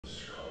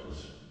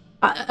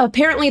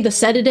Apparently the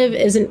sedative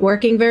isn't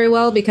working very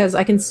well because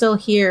I can still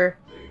hear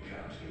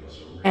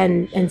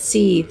and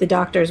see the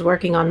doctors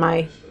working on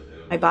my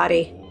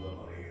body.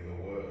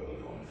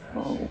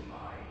 Oh,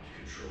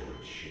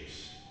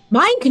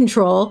 Mind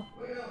control?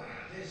 Well,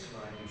 this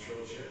mind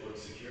control chip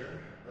looks secure.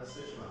 Let's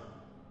stitch them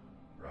up.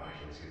 Right,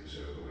 let's get this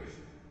over with.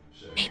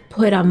 So,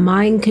 Put a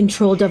mind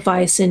control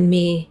device in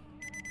me.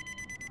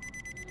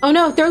 Oh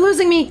no, they're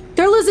losing me!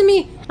 They're losing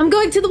me! I'm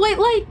going to the white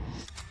light!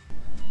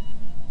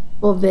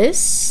 Well,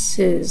 this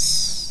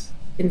is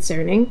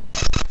concerning.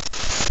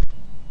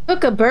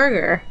 Cook a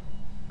burger.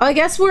 Oh, I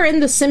guess we're in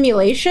the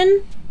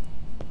simulation?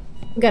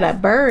 We got a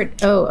bird.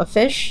 Oh, a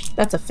fish?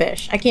 That's a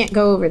fish. I can't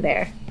go over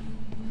there.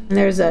 And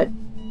there's a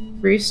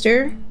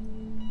rooster.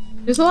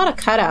 There's a lot of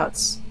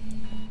cutouts.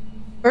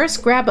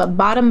 First, grab a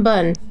bottom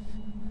bun.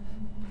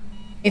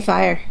 Hey,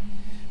 Fire.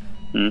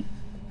 hmm.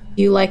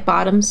 You like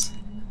bottoms?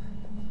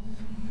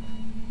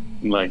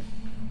 Like,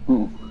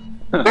 ooh.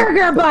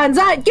 Burger buns!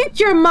 Get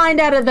your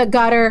mind out of the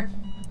gutter!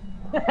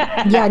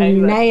 Ya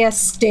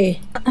nasty.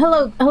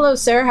 Hello,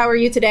 sir. How are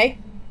you today?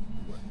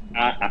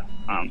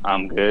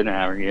 I'm good.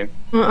 How are you?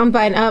 I'm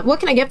fine. What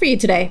can I get for you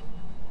today?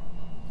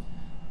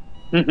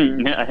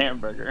 A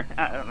hamburger.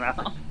 I don't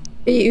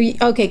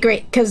know. Okay,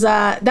 great. Because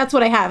that's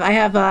what I have. I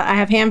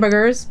have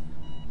hamburgers.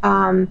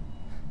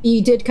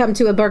 You did come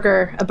to a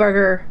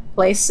burger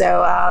place,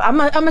 so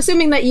I'm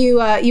assuming that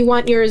you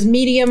want yours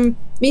medium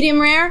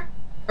rare,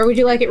 or would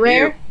you like it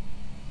rare?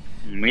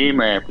 Medium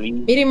rare, please.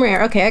 Medium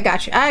rare. Okay, I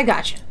got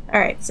you. All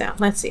right, so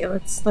let's see.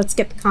 Let's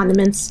get the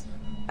condiments.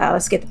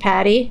 Let's get the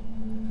patty.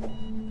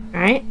 All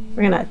right,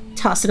 we're gonna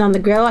toss it on the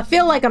grill. I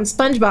feel like I'm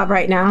SpongeBob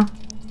right now.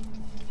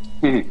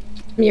 I'm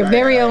your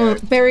very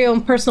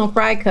own personal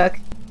fry cook.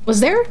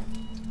 Was there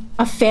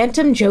a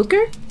Phantom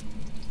Joker?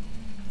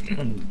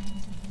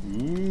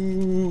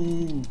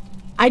 Ooh,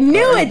 I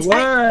knew I'm it!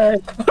 black.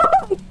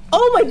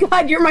 Oh my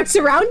god, you're my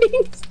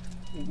surroundings!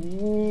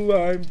 Ooh,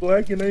 I'm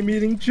black and I'm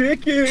eating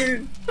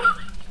chicken.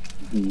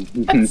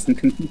 That's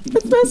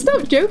messed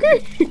up, Joker!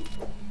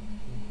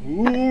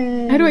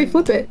 Ooh. How do I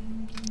flip it?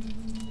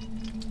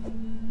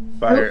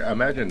 Fire,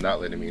 imagine not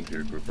letting me into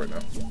your group right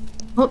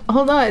now.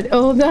 Hold on.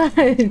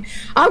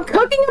 I'm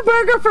cooking a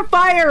burger for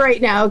Fire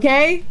right now,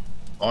 okay?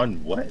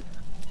 On what?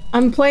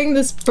 I'm playing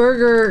this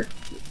burger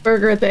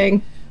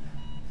thing.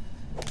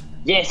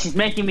 Yeah, she's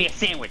making me a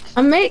sandwich.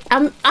 I'm making.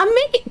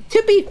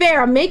 To be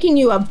fair, I'm making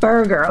you a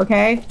burger,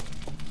 okay?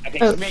 Okay,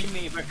 Oh. she's making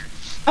me a burger.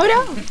 Oh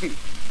no,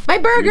 my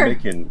You're burger!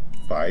 making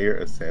Fire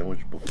a sandwich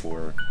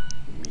before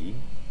me?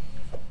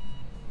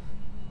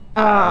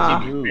 Ah,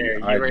 To be fair,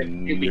 I to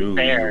knew be you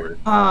fair, were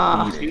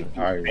ah. eating. To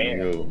be I fair.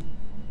 knew.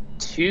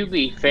 to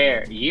be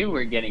fair, you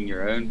were getting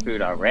your own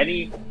food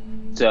already,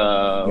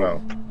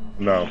 so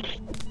No.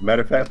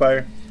 Matter of fact,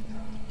 Fire,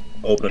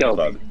 open Go. the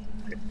plug.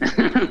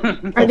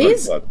 Are Open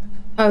these? the plug.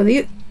 Oh,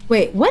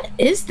 wait. What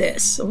is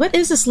this? What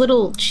is this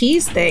little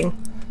cheese thing?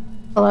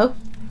 Hello?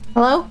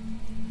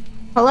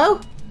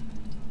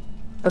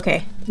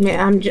 Okay,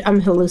 man,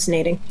 I'm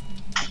hallucinating.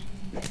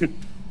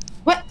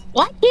 What?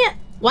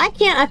 Why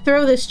can't I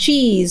throw this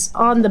cheese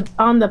on the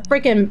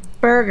freaking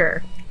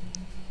burger?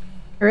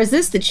 Or is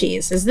this the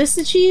cheese? Is this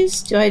the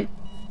cheese? Then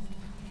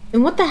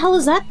what the hell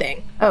is that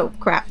thing? Oh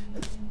crap!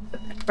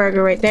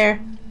 Burger right there.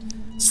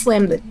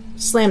 Slam the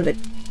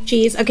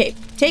cheese. Okay,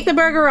 take the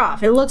burger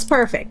off. It looks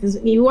perfect.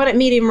 You want it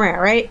medium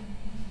rare, right?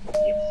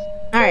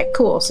 All right,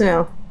 cool.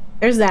 So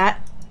there's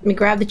that. Let me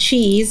grab the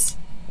cheese.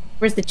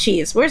 Where's the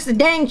cheese? Where's the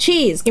dang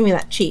cheese? Give me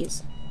that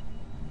cheese.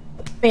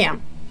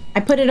 Bam. I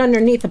put it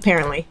underneath,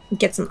 apparently.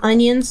 Get some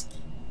onions.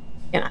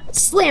 Gonna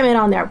slam it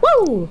on there.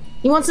 Woo!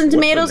 You want some What's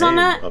the tomatoes on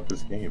name that? of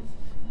this game?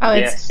 Oh,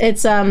 Yes.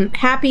 it's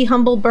Happy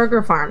Humble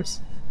Burger Farms.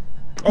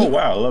 Oh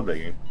wow, I love that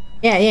game.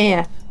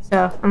 Yeah.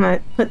 So I'm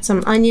gonna put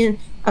some onion.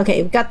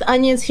 Okay, we've got the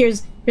onions.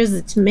 Here's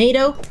the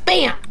tomato.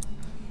 Bam!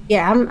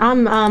 Yeah,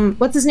 I'm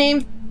what's his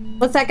name?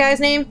 What's that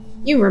guy's name?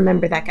 You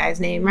remember that guy's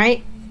name,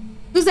 right?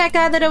 Who's that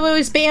guy that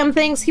always bam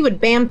things? He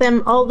would bam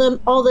them all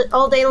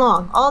day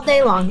long.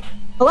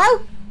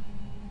 Hello?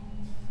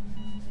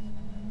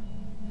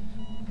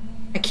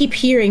 I keep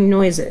hearing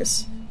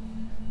noises.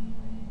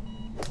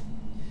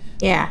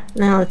 Yeah,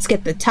 now let's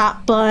get the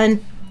top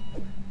bun.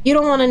 You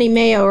don't want any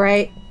mayo,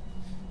 right?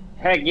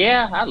 Heck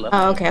yeah, I love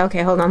Oh, it.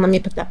 okay, hold on. Let me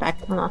put that back.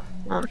 Hold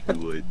on. You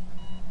would.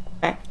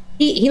 Okay.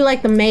 He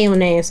liked the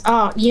mayonnaise.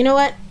 Oh, you know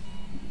what?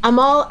 I'm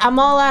all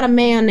out of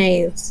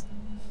mayonnaise.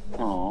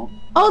 Aw,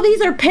 Oh,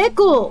 these are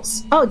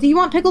pickles. Oh, do you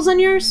want pickles on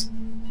yours?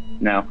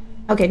 no.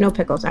 Okay, no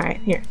pickles. All right,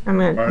 here. I'm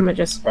gonna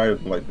just. Fire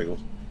doesn't like pickles.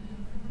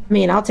 I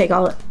mean, I'll take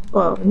all it.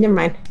 Whoa, never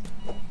mind.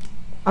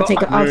 I'll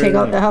take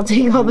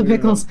all the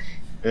pickles.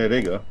 Yeah, there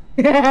you go.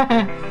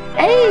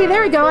 Hey,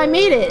 there we go. I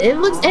made it. It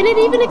looks, and it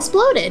even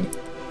exploded.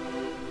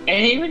 And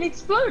it even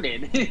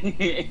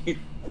exploded.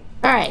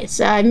 All right,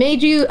 so I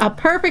made you a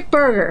perfect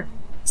burger.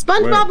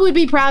 SpongeBob would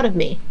be proud of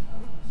me.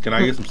 Can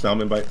I get some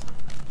salmon bites?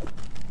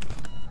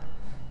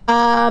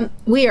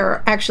 We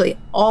are actually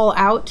all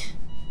out,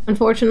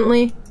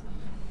 unfortunately.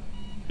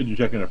 Could you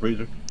check in the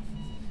freezer?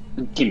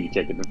 Can you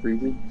check in the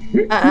freezer?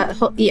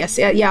 Yes,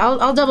 yeah.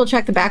 I'll double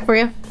check the back for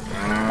you.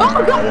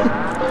 Oh God!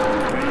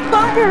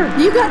 Fire!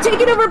 You got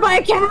taken over by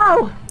a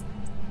cow.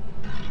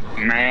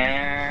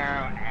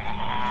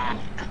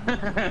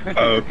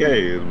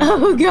 Okay.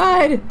 Oh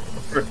God!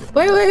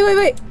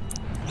 Wait!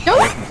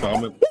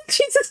 Don't!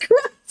 Jesus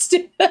Christ!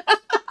 I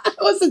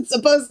wasn't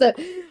supposed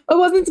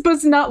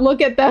to not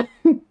look at that.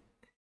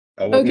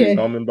 I want some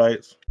salmon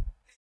bites.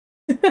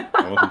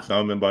 I want some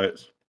salmon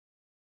bites.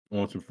 I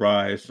want some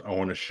fries. I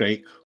want a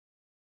shake.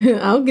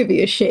 I'll give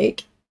you a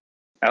shake.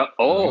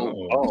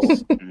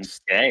 Okay.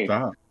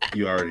 Stop.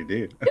 You already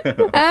did.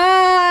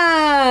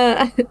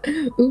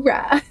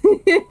 Hoorah.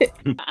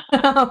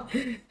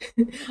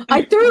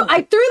 I threw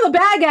the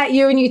bag at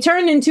you and you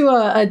turned into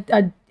a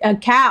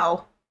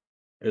cow.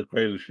 It's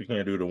crazy. She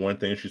can't do the one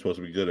thing she's supposed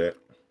to be good at.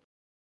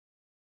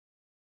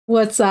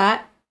 What's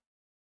that?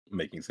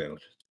 Making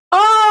sandwiches.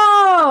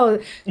 Oh!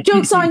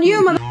 Joke's on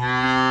you, mother.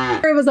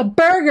 It was a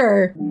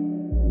burger.